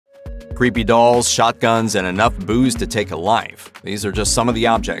Creepy dolls, shotguns, and enough booze to take a life. These are just some of the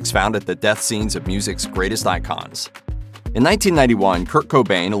objects found at the death scenes of music's greatest icons. In 1991, Kurt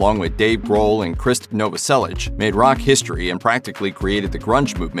Cobain, along with Dave Grohl and Krist Novoselic, made rock history and practically created the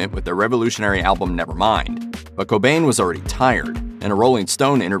grunge movement with their revolutionary album Nevermind. But Cobain was already tired. In a Rolling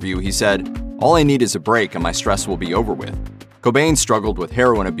Stone interview, he said, "All I need is a break and my stress will be over with." Cobain struggled with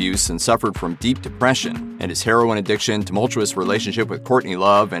heroin abuse and suffered from deep depression, and his heroin addiction, tumultuous relationship with Courtney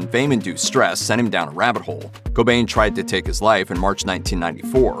Love, and fame-induced stress sent him down a rabbit hole. Cobain tried to take his life in March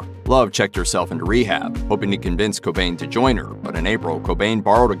 1994. Love checked herself into rehab, hoping to convince Cobain to join her, but in April, Cobain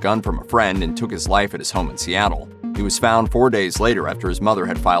borrowed a gun from a friend and took his life at his home in Seattle. He was found 4 days later after his mother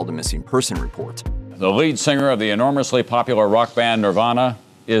had filed a missing person report. The lead singer of the enormously popular rock band Nirvana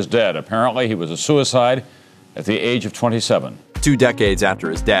is dead. Apparently, he was a suicide at the age of 27. 2 decades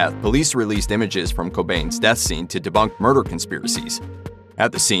after his death, police released images from Cobain's death scene to debunk murder conspiracies.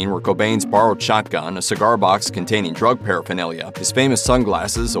 At the scene were Cobain's borrowed shotgun, a cigar box containing drug paraphernalia, his famous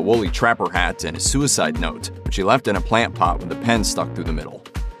sunglasses, a woolly trapper hat, and his suicide note, which he left in a plant pot with a pen stuck through the middle.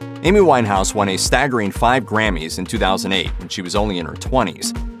 Amy Winehouse won a staggering 5 Grammys in 2008 when she was only in her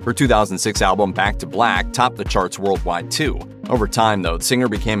 20s. Her 2006 album Back to Black topped the charts worldwide too. Over time, though, the singer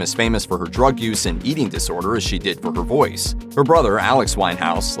became as famous for her drug use and eating disorder as she did for her voice. Her brother, Alex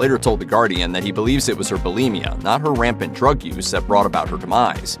Winehouse, later told The Guardian that he believes it was her bulimia, not her rampant drug use, that brought about her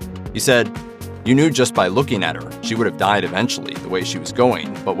demise. He said, "You knew just by looking at her, she would have died eventually, the way she was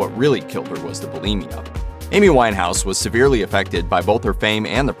going, but what really killed her was the bulimia." Amy Winehouse was severely affected by both her fame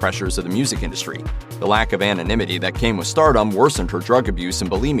and the pressures of the music industry. The lack of anonymity that came with stardom worsened her drug abuse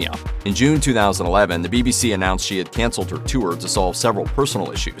and bulimia. In June 2011, the BBC announced she had canceled her tour to solve several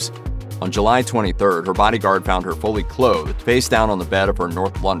personal issues. On July 23rd, her bodyguard found her fully clothed, face down on the bed of her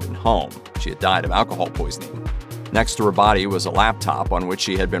North London home. She had died of alcohol poisoning. Next to her body was a laptop on which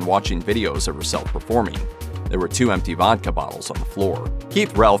she had been watching videos of herself performing. There were 2 empty vodka bottles on the floor.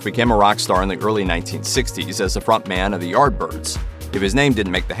 Keith Relf became a rock star in the early 1960s as the frontman of the Yardbirds. If his name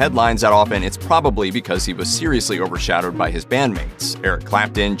didn't make the headlines that often, it's probably because he was seriously overshadowed by his bandmates, Eric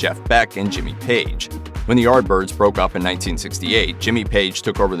Clapton, Jeff Beck, and Jimmy Page. When the Yardbirds broke up in 1968, Jimmy Page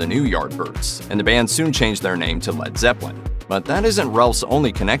took over the new Yardbirds, and the band soon changed their name to Led Zeppelin. But that isn't Relf's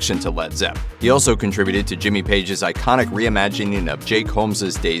only connection to Led Zepp. He also contributed to Jimmy Page's iconic reimagining of Jake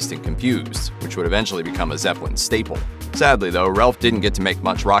Holmes's Dazed and Confused, which would eventually become a Zeppelin staple. Sadly, though, Relf didn't get to make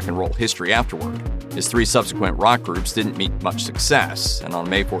much rock and roll history afterward. His 3 subsequent rock groups didn't meet much success, and on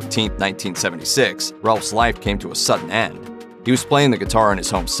May 14, 1976, Relf's life came to a sudden end. He was playing the guitar in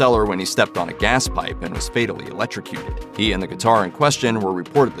his home cellar when he stepped on a gas pipe and was fatally electrocuted. He and the guitar in question were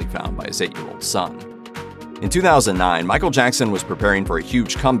reportedly found by his 8-year-old son. In 2009, Michael Jackson was preparing for a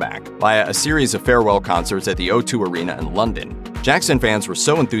huge comeback via a series of farewell concerts at the O2 Arena in London. Jackson fans were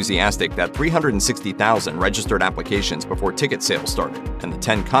so enthusiastic that 360,000 registered applications before ticket sales started, and the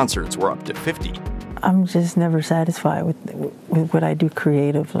 10 concerts were up to 50. I'm just never satisfied with what I do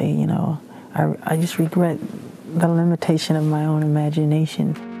creatively, you know. I just regret the limitation of my own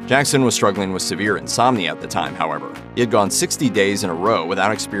imagination. Jackson was struggling with severe insomnia at the time, however. He had gone 60 days in a row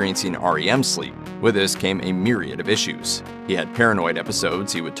without experiencing REM sleep. With this came a myriad of issues. He had paranoid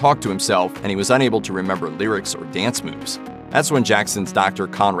episodes, he would talk to himself, and he was unable to remember lyrics or dance moves. That's when Jackson's doctor,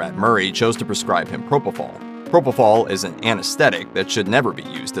 Conrad Murray, chose to prescribe him propofol. Propofol is an anesthetic that should never be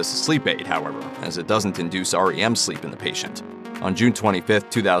used as a sleep aid, however, as it doesn't induce REM sleep in the patient. On June 25,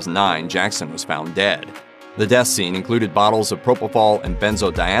 2009, Jackson was found dead. The death scene included bottles of propofol and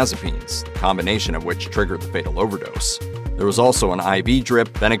benzodiazepines, the combination of which triggered the fatal overdose. There was also an IV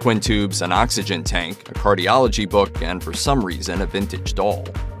drip, Bennington tubes, an oxygen tank, a cardiology book, and for some reason, a vintage doll.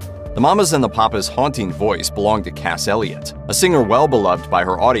 The Mamas and the Papas' haunting voice belonged to Cass Elliot, a singer well beloved by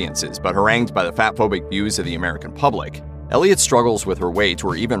her audiences but harangued by the fatphobic views of the American public. Elliot's struggles with her weight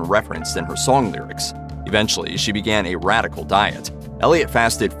were even referenced in her song lyrics. Eventually, she began a radical diet. Elliot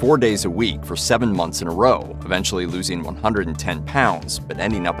fasted 4 days a week for 7 months in a row, eventually losing 110 pounds, but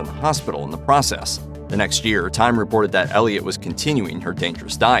ending up in the hospital in the process. The next year, Time reported that Elliot was continuing her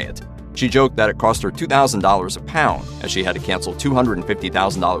dangerous diet. She joked that it cost her $2,000 a pound, as she had to cancel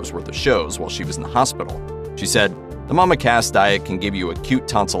 $250,000 worth of shows while she was in the hospital. She said, "The Mama Cass diet can give you acute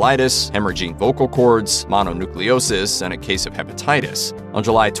tonsillitis, hemorrhaging vocal cords, mononucleosis, and a case of hepatitis." On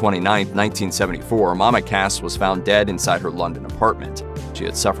July 29, 1974, Mama Cass was found dead inside her London apartment. She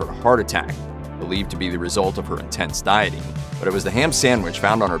had suffered a heart attack, believed to be the result of her intense dieting, but it was the ham sandwich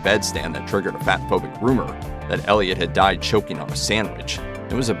found on her bedstand that triggered a fatphobic rumor that Elliot had died choking on a sandwich.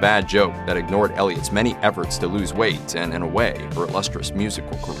 It was a bad joke that ignored Elliot's many efforts to lose weight and, in a way, her illustrious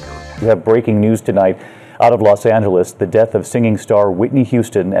musical career. We have breaking news tonight. Out of Los Angeles, the death of singing star Whitney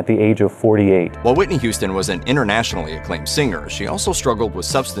Houston at the age of 48. While Whitney Houston was an internationally acclaimed singer, she also struggled with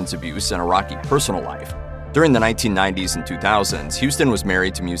substance abuse and a rocky personal life. During the 1990s and 2000s, Houston was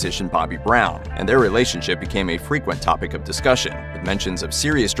married to musician Bobby Brown, and their relationship became a frequent topic of discussion, with mentions of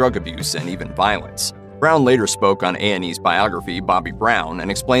serious drug abuse and even violence. Brown later spoke on A&E's biography, Bobby Brown, and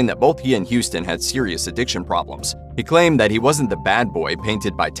explained that both he and Houston had serious addiction problems. He claimed that he wasn't the bad boy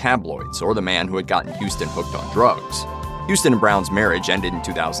painted by tabloids or the man who had gotten Houston hooked on drugs. Houston and Brown's marriage ended in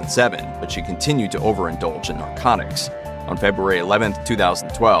 2007, but she continued to overindulge in narcotics. On February 11,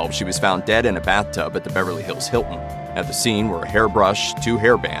 2012, she was found dead in a bathtub at the Beverly Hills Hilton. At the scene were a hairbrush, 2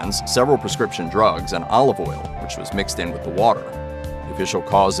 hairbands, several prescription drugs, and olive oil, which was mixed in with the water. The official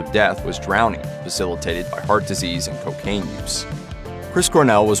cause of death was drowning, facilitated by heart disease and cocaine use. Chris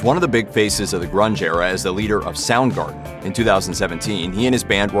Cornell was one of the big faces of the grunge era as the leader of Soundgarden. In 2017, he and his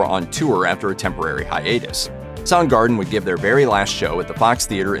band were on tour after a temporary hiatus. Soundgarden would give their very last show at the Fox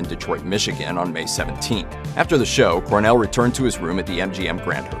Theater in Detroit, Michigan on May 17th. After the show, Cornell returned to his room at the MGM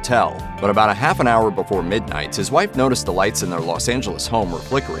Grand Hotel. But about a half an hour before midnight, his wife noticed the lights in their Los Angeles home were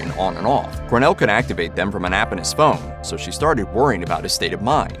flickering on and off. Cornell could activate them from an app in his phone, so she started worrying about his state of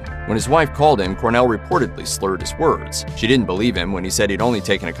mind. When his wife called him, Cornell reportedly slurred his words. She didn't believe him when he said he'd only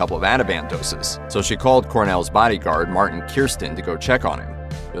taken a couple of Ativan doses, so she called Cornell's bodyguard, Martin Kirsten, to go check on him.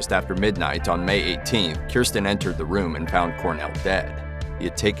 Just after midnight on May 18th, Kirsten entered the room and found Cornell dead. He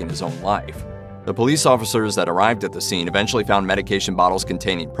had taken his own life. The police officers that arrived at the scene eventually found medication bottles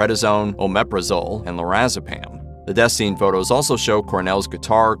containing prednisone, omeprazole, and lorazepam. The death scene photos also show Cornell's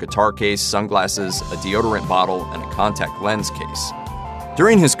guitar case, sunglasses, a deodorant bottle, and a contact lens case.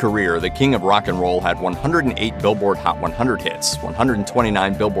 During his career, the king of rock and roll had 108 Billboard Hot 100 hits,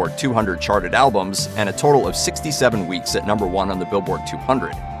 129 Billboard 200 charted albums, and a total of 67 weeks at #1 on the Billboard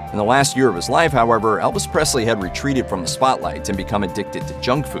 200. In the last year of his life, however, Elvis Presley had retreated from the spotlight and become addicted to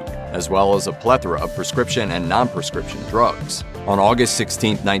junk food, as well as a plethora of prescription and non-prescription drugs. On August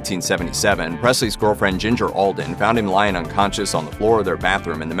 16, 1977, Presley's girlfriend Ginger Alden found him lying unconscious on the floor of their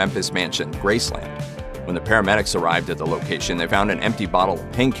bathroom in the Memphis mansion Graceland. When the paramedics arrived at the location, they found an empty bottle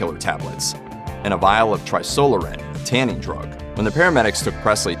of painkiller tablets and a vial of trisolerin, a tanning drug. When the paramedics took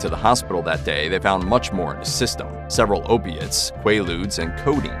Presley to the hospital that day, they found much more in his system: several opiates, quaaludes, and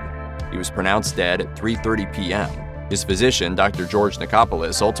codeine. He was pronounced dead at 3:30 p.m. His physician, Dr. George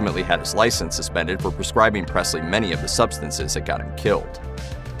Nikopoulos, ultimately had his license suspended for prescribing Presley many of the substances that got him killed.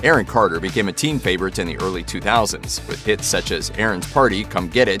 Aaron Carter became a teen favorite in the early 2000s, with hits such as Aaron's Party, Come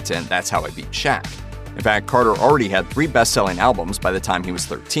Get It, and That's How I Beat Shaq. In fact, Carter already had 3 best-selling albums by the time he was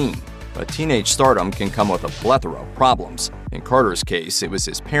 13. But teenage stardom can come with a plethora of problems. In Carter's case, it was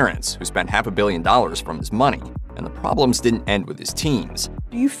his parents, who spent $500 million from his money. And the problems didn't end with his teens.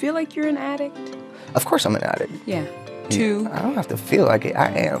 Do you feel like you're an addict? Of course I'm an addict. Yeah. Two. I don't have to feel like it, I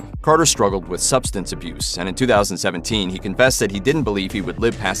am. Carter struggled with substance abuse, and in 2017, he confessed that he didn't believe he would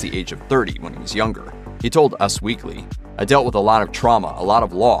live past the age of 30 when he was younger. He told Us Weekly, "I dealt with a lot of trauma, a lot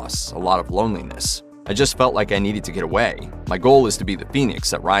of loss, a lot of loneliness. I just felt like I needed to get away. My goal is to be the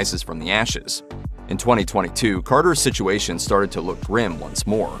phoenix that rises from the ashes." In 2022, Carter's situation started to look grim once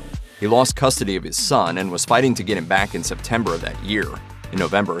more. He lost custody of his son and was fighting to get him back in September of that year. In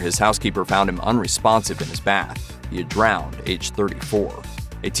November, his housekeeper found him unresponsive in his bath. He had drowned, aged 34.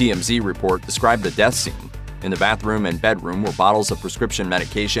 A TMZ report described the death scene. In the bathroom and bedroom were bottles of prescription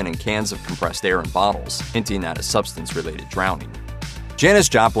medication and cans of compressed air in bottles, hinting at a substance-related drowning. Janis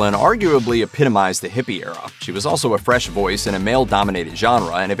Joplin arguably epitomized the hippie era. She was also a fresh voice in a male-dominated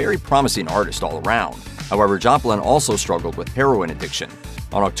genre and a very promising artist all around. However, Joplin also struggled with heroin addiction.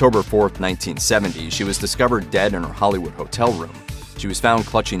 On October 4, 1970, she was discovered dead in her Hollywood hotel room. She was found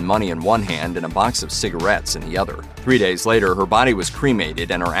clutching money in one hand and a box of cigarettes in the other. 3 days later, her body was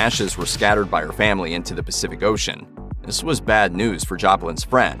cremated and her ashes were scattered by her family into the Pacific Ocean. This was bad news for Joplin's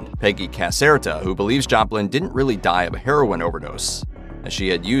friend, Peggy Caserta, who believes Joplin didn't really die of a heroin overdose, as she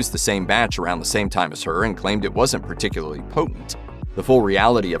had used the same batch around the same time as her and claimed it wasn't particularly potent. The full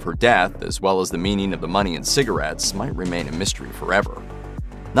reality of her death, as well as the meaning of the money and cigarettes, might remain a mystery forever.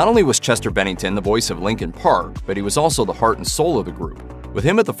 Not only was Chester Bennington the voice of Linkin Park, but he was also the heart and soul of the group. With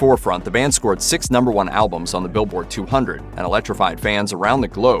him at the forefront, the band scored 6 #1 albums on the Billboard 200 and electrified fans around the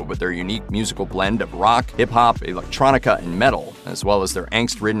globe with their unique musical blend of rock, hip-hop, electronica, and metal, as well as their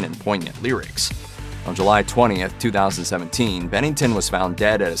angst-ridden and poignant lyrics. On July 20, 2017, Bennington was found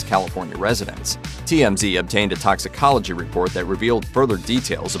dead at his California residence. TMZ obtained a toxicology report that revealed further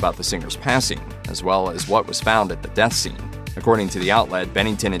details about the singer's passing, as well as what was found at the death scene. According to the outlet,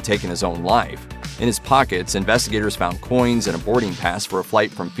 Bennington had taken his own life. In his pockets, investigators found coins and a boarding pass for a flight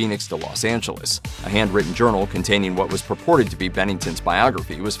from Phoenix to Los Angeles. A handwritten journal containing what was purported to be Bennington's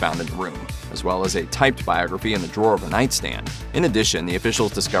biography was found in the room, as well as a typed biography in the drawer of a nightstand. In addition, the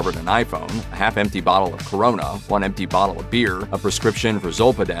officials discovered an iPhone, a half-empty bottle of Corona, one empty bottle of beer, a prescription for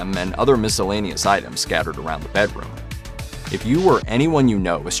Zolpidem, and other miscellaneous items scattered around the bedroom. If you or anyone you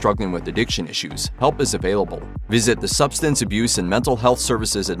know is struggling with addiction issues, help is available. Visit the Substance Abuse and Mental Health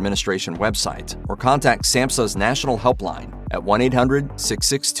Services Administration website or contact SAMHSA's National Helpline at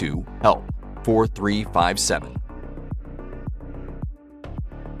 1-800-662-HELP 4357.